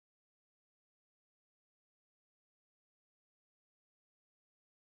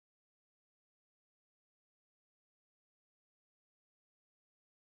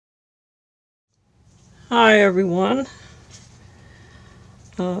Hi everyone,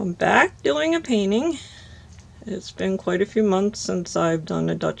 I'm back doing a painting. It's been quite a few months since I've done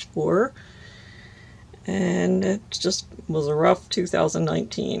a Dutch pour, and it just was a rough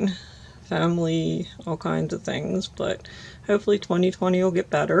 2019. Family, all kinds of things, but hopefully 2020 will get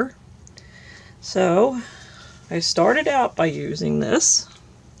better. So I started out by using this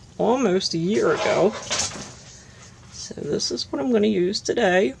almost a year ago. So this is what I'm going to use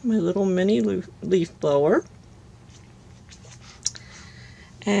today, my little mini leaf blower.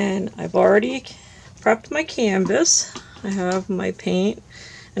 And I've already prepped my canvas. I have my paint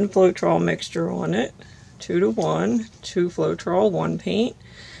and Floetrol mixture on it, 2:1, 2 Floetrol, 1 paint,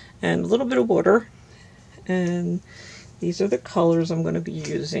 and a little bit of water. And these are the colors I'm going to be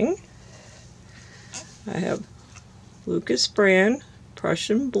using. I have Lukas brand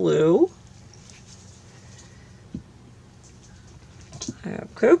Prussian blue. I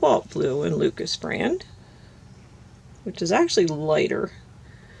have Cobalt blue in Lukas brand, which is actually lighter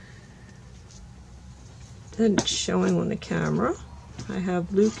than it's showing on the camera. I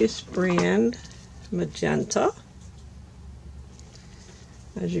have Lukas brand Magenta.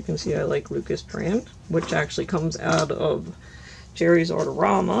 As you can see, I like Lukas brand, which actually comes out of Jerry's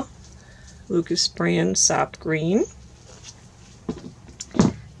Artarama. Lukas brand Sap Green.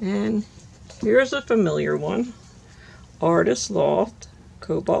 And here's a familiar one, Loft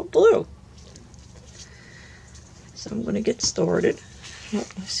Cobalt blue. So I'm going to get started. Oh,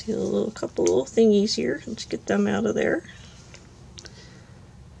 I see a couple little thingies here. Let's get them out of there.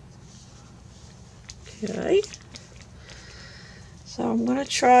 Okay. So I'm going to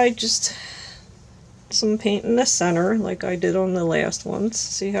try just some paint in the center like I did on the last ones.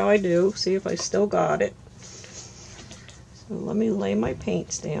 See how I do. See if I still got it. So let me lay my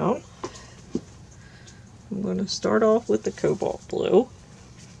paints down. I'm going to start off with the Cobalt blue.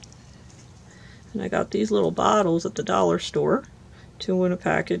 And I got these little bottles at the dollar store. 2 in a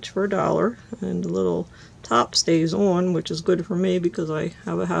package for $1, and the little top stays on, which is good for me because I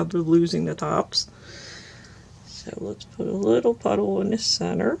have a habit of losing the tops. So let's put a little puddle in the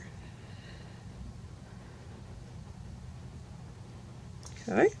center.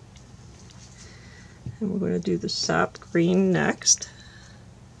 Okay. And we're going to do the Sap Green next.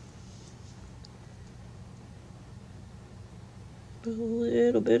 Put a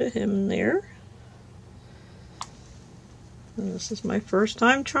little bit of him there. And this is my first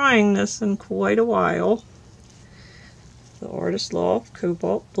time trying this in quite a while. The Loft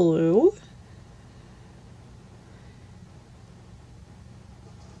Cobalt blue,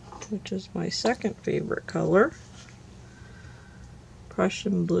 which is my second favorite color.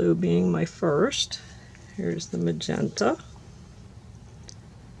 Prussian blue being my first. Here's the magenta.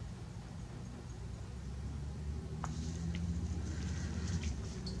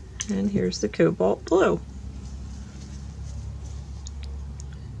 And here's the Cobalt blue.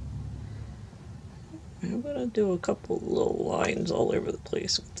 I'm going to do a couple little lines all over the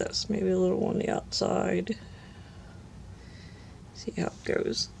place with this. Maybe a little on the outside. See how it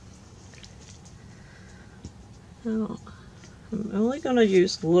goes. Now, I'm only going to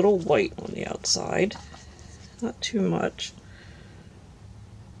use a little white on the outside. Not too much.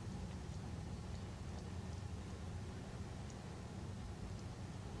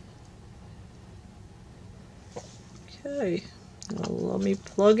 Okay. Now let me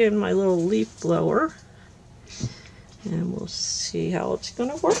plug in my little leaf blower. And we'll see how it's going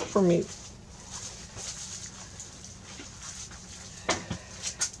to work for me.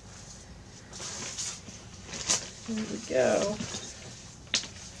 There we go.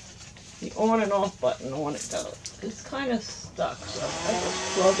 The on and off button on it though, it's kind of stuck, so I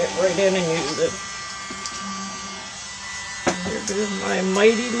just plug it right in and use it. Here goes my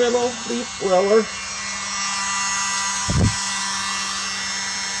mighty little leaf blower.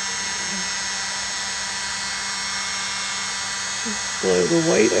 Blow the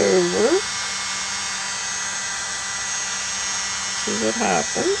white over. See what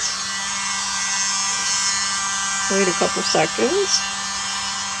happens. Wait a couple seconds.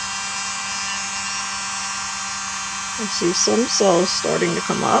 I see some cells starting to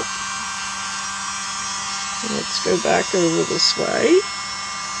come up. Let's go back over this way.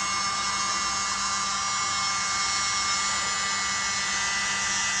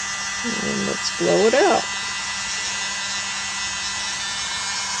 And let's blow it out.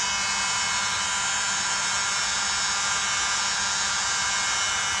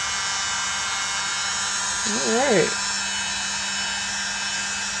 Alright.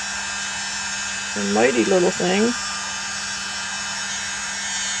 A mighty little thing.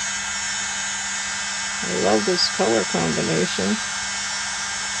 I love this color combination.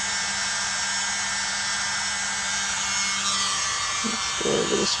 Let's go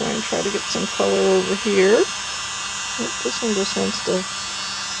over this way and try to get some color over here. Oh, this one just wants to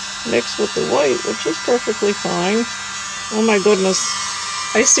mix with the white, which is perfectly fine. Oh my goodness.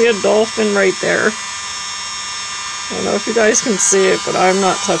 I see a dolphin right there. I don't know if you guys can see it, but I'm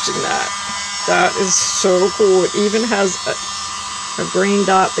not touching that. That is so cool. It even has a green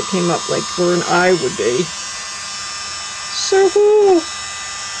dot that came up like where an eye would be. So cool.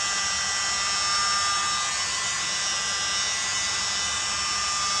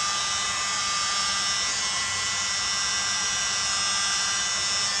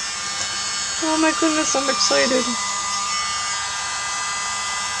 Oh my goodness, I'm excited.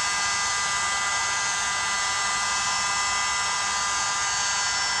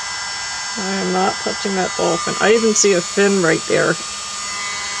 I am not touching that dolphin. I even see a fin right there.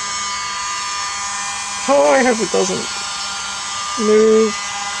 Oh, I hope it doesn't move.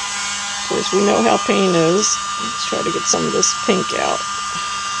 Of course, we know how paint is. Let's try to get some of this pink out.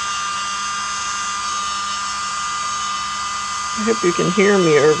 I hope you can hear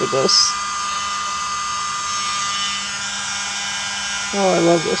me over this. Oh, I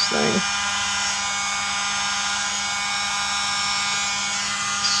love this thing.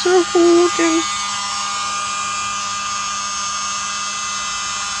 So cool looking.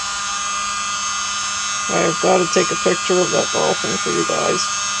 I've got to take a picture of that dolphin for you guys.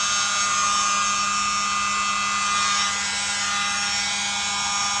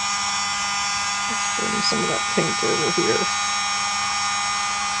 Let's bring some of that paint over here.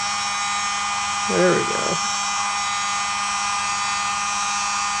 There we go.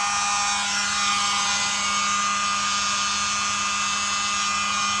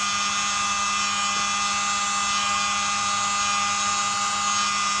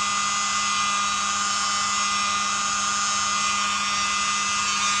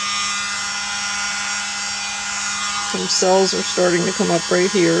 Some cells are starting to come up right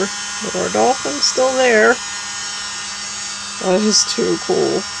here, but our dolphin's still there. That is too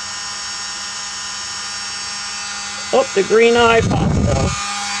cool. Oh, the green eye popped out.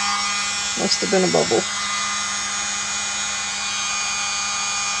 Must have been a bubble.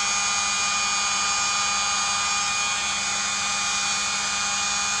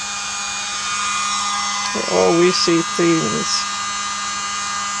 I always see things.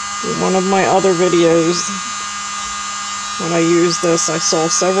 In one of my other videos, when I used this, I saw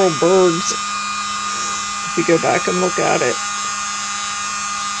several birds. If you go back and look at it.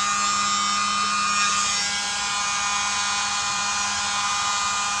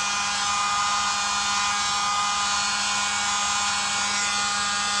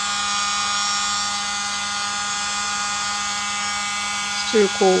 It's too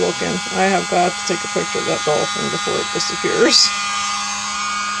cool looking. I have got to take a picture of that dolphin before it disappears.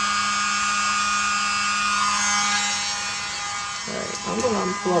 I'm going to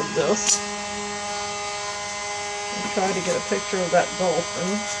unplug this and try to get a picture of that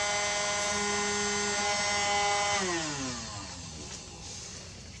dolphin.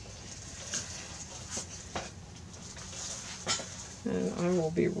 And I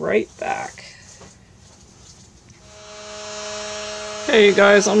will be right back. Hey you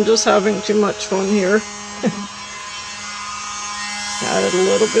guys, I'm just having too much fun here. Added a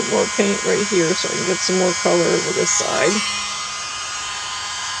little bit more paint right here so I can get some more color over this side.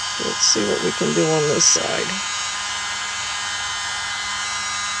 Let's see what we can do on this side.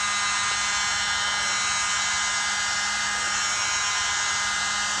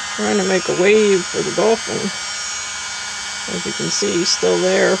 Trying to make a wave for the dolphin. As you can see, he's still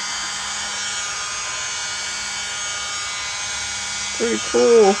there. Pretty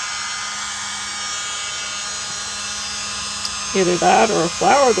cool. Either that or a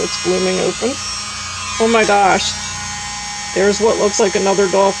flower that's blooming open. Oh my gosh. There's what looks like another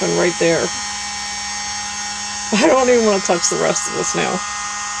dolphin right there. I don't even want to touch the rest of this now.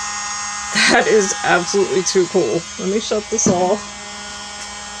 That is absolutely too cool. Let me shut this off.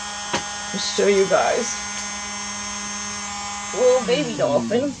 Let's show you guys. Little baby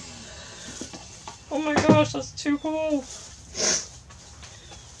dolphin. Oh my gosh, that's too cool.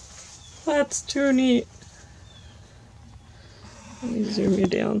 That's too neat. Let me zoom you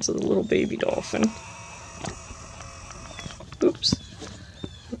down to the little baby dolphin. Oops.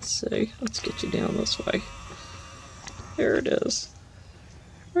 Let's see. Let's get you down this way. There it is.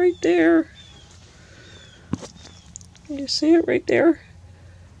 Right there. Can you see it right there?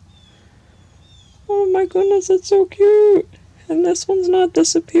 Oh my goodness, it's so cute. And this one's not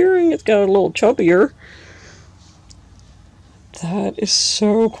disappearing. It's got a little chubbier. That is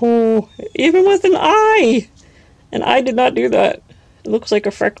so cool. Even with an eye. And I did not do that. It looks like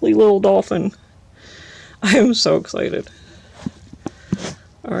a freckly little dolphin. I am so excited.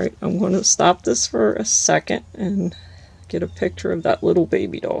 Alright, I'm going to stop this for a second and get a picture of that little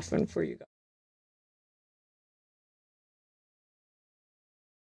baby dolphin for you guys.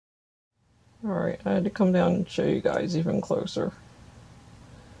 Alright, I had to come down and show you guys even closer.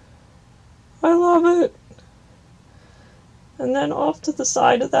 I love it! And then off to the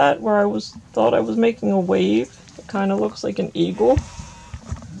side of that, where thought I was making a wave, it kind of looks like an eagle.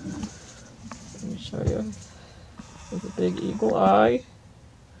 Let me show you. With a big eagle eye.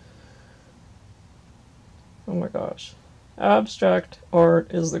 Oh my gosh. Abstract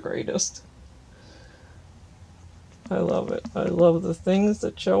art is the greatest. I love it. I love the things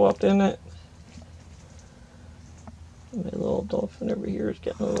that show up in it. My little dolphin over here is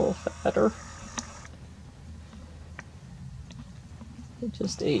getting a little fatter. He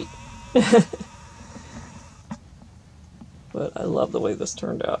just ate. But I love the way this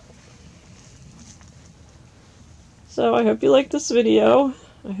turned out. So I hope you liked this video.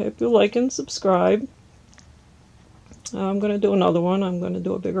 I hope you like and subscribe. I'm going to do another one. I'm going to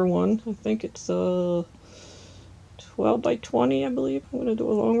do a bigger one. I think it's 12 by 20, I believe. I'm going to do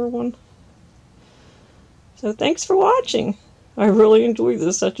a longer one. So thanks for watching. I really enjoyed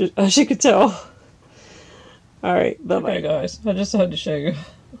this, as you could tell. Alright, bye-bye. Okay guys, I just had to show you.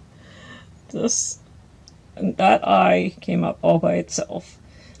 This, and that eye came up all by itself.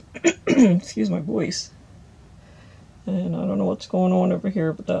 Excuse my voice. And I don't know what's going on over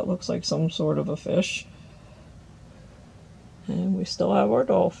here, but that looks like some sort of a fish. And we still have our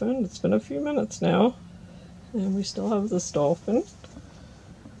dolphin. It's been a few minutes now. And we still have this dolphin.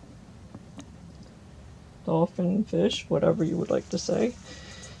 Dolphin, fish, whatever you would like to say.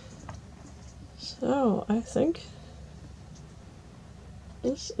 So, I think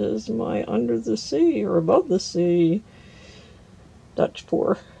this is my under the sea, or above the sea, Dutch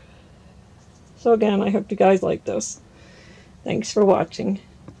pour. So again, I hope you guys like this. Thanks for watching.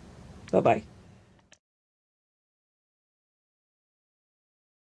 Bye-bye.